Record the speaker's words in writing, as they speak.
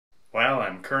Well,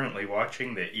 I'm currently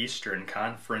watching the Eastern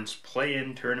Conference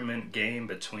play-in tournament game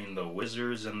between the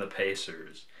Wizards and the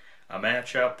Pacers, a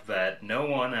matchup that no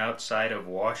one outside of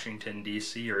Washington,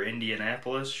 D.C. or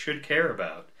Indianapolis should care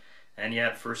about, and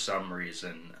yet for some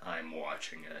reason I'm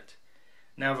watching it.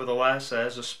 Nevertheless,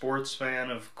 as a sports fan,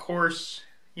 of course,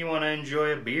 you want to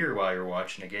enjoy a beer while you're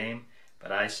watching a game,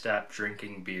 but I stopped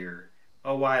drinking beer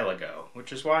a while ago,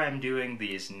 which is why I'm doing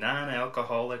these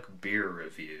non-alcoholic beer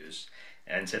reviews.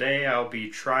 And today I'll be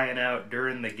trying out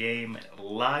during the game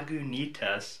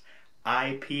Lagunitas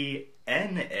IPNA.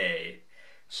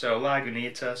 So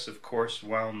Lagunitas, of course,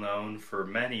 well known for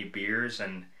many beers,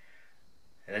 and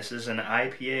this is an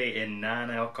IPA in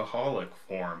non-alcoholic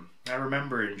form. I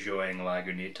remember enjoying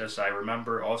Lagunitas. I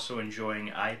remember also enjoying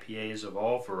IPAs of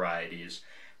all varieties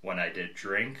when I did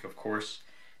drink. Of course,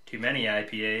 too many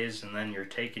IPAs and then you're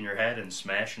taking your head and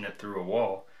smashing it through a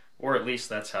wall. Or at least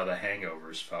that's how the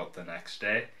hangovers felt the next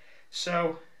day.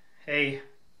 So, hey,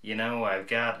 I've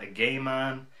got a game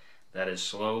on that is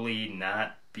slowly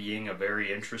not being a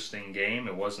very interesting game.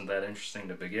 It wasn't that interesting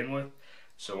to begin with.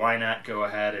 So why not go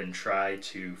ahead and try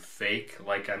to fake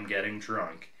like I'm getting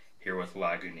drunk here with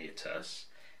Lagunitas.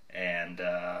 And,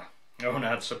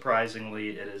 not surprisingly,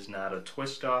 it is not a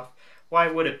twist-off.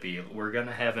 Why would it be? We're going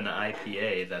to have an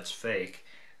IPA that's fake.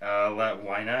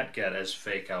 Why not get as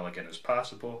fake elegant as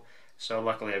possible? So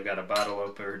luckily I've got a bottle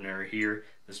opener here.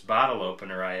 This bottle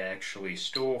opener I actually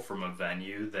stole from a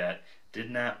venue that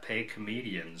did not pay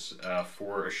comedians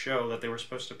for a show that they were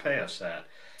supposed to pay us at.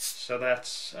 So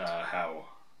that's how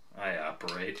I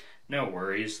operate. No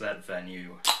worries, that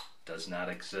venue does not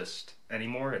exist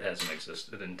anymore. It hasn't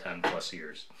existed in 10 plus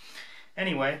years.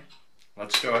 Anyway,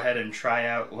 let's go ahead and try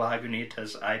out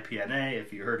Lagunitas IPNA.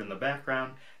 If you heard in the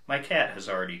background, my cat has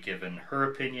already given her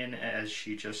opinion as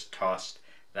she just tossed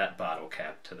that bottle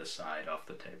cap to the side off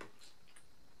the table.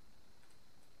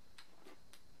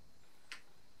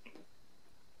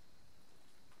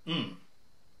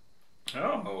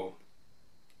 Oh.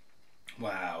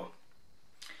 Wow.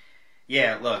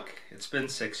 Yeah, look, it's been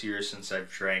 6 years since I've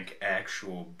drank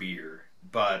actual beer,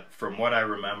 but from what I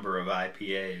remember of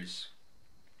IPAs,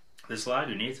 this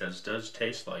Lagunitas does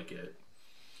taste like it.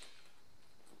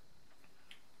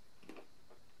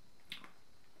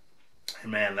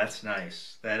 Man, that's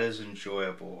nice. That is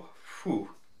enjoyable.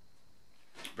 Whew.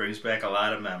 Brings back a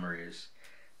lot of memories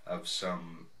of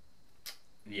some,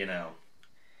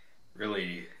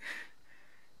 really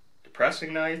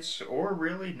depressing nights, or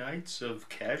really nights of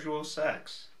casual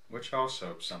sex, which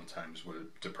also sometimes was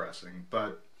depressing,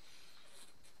 but,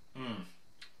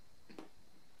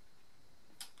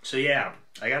 So yeah,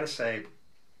 I gotta say,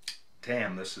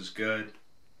 damn, this is good.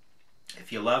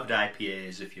 If you loved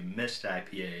IPAs, if you missed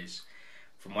IPAs,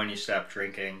 from when you stopped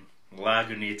drinking,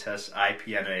 Lagunitas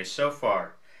IPNA, so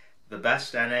far, the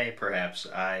best NA perhaps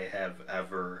I have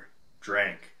ever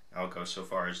drank. I'll go so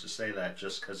far as to say that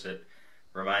just because it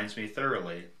reminds me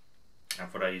thoroughly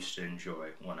of what I used to enjoy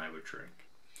when I would drink.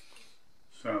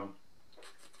 So,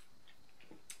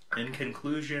 in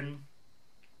conclusion,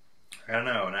 I don't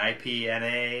know, an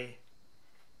IPNA,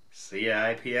 see ya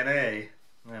IPNA,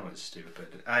 that was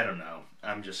stupid. I don't know,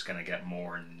 I'm just gonna get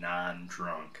more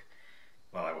non-drunk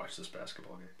while I watch this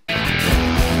basketball game.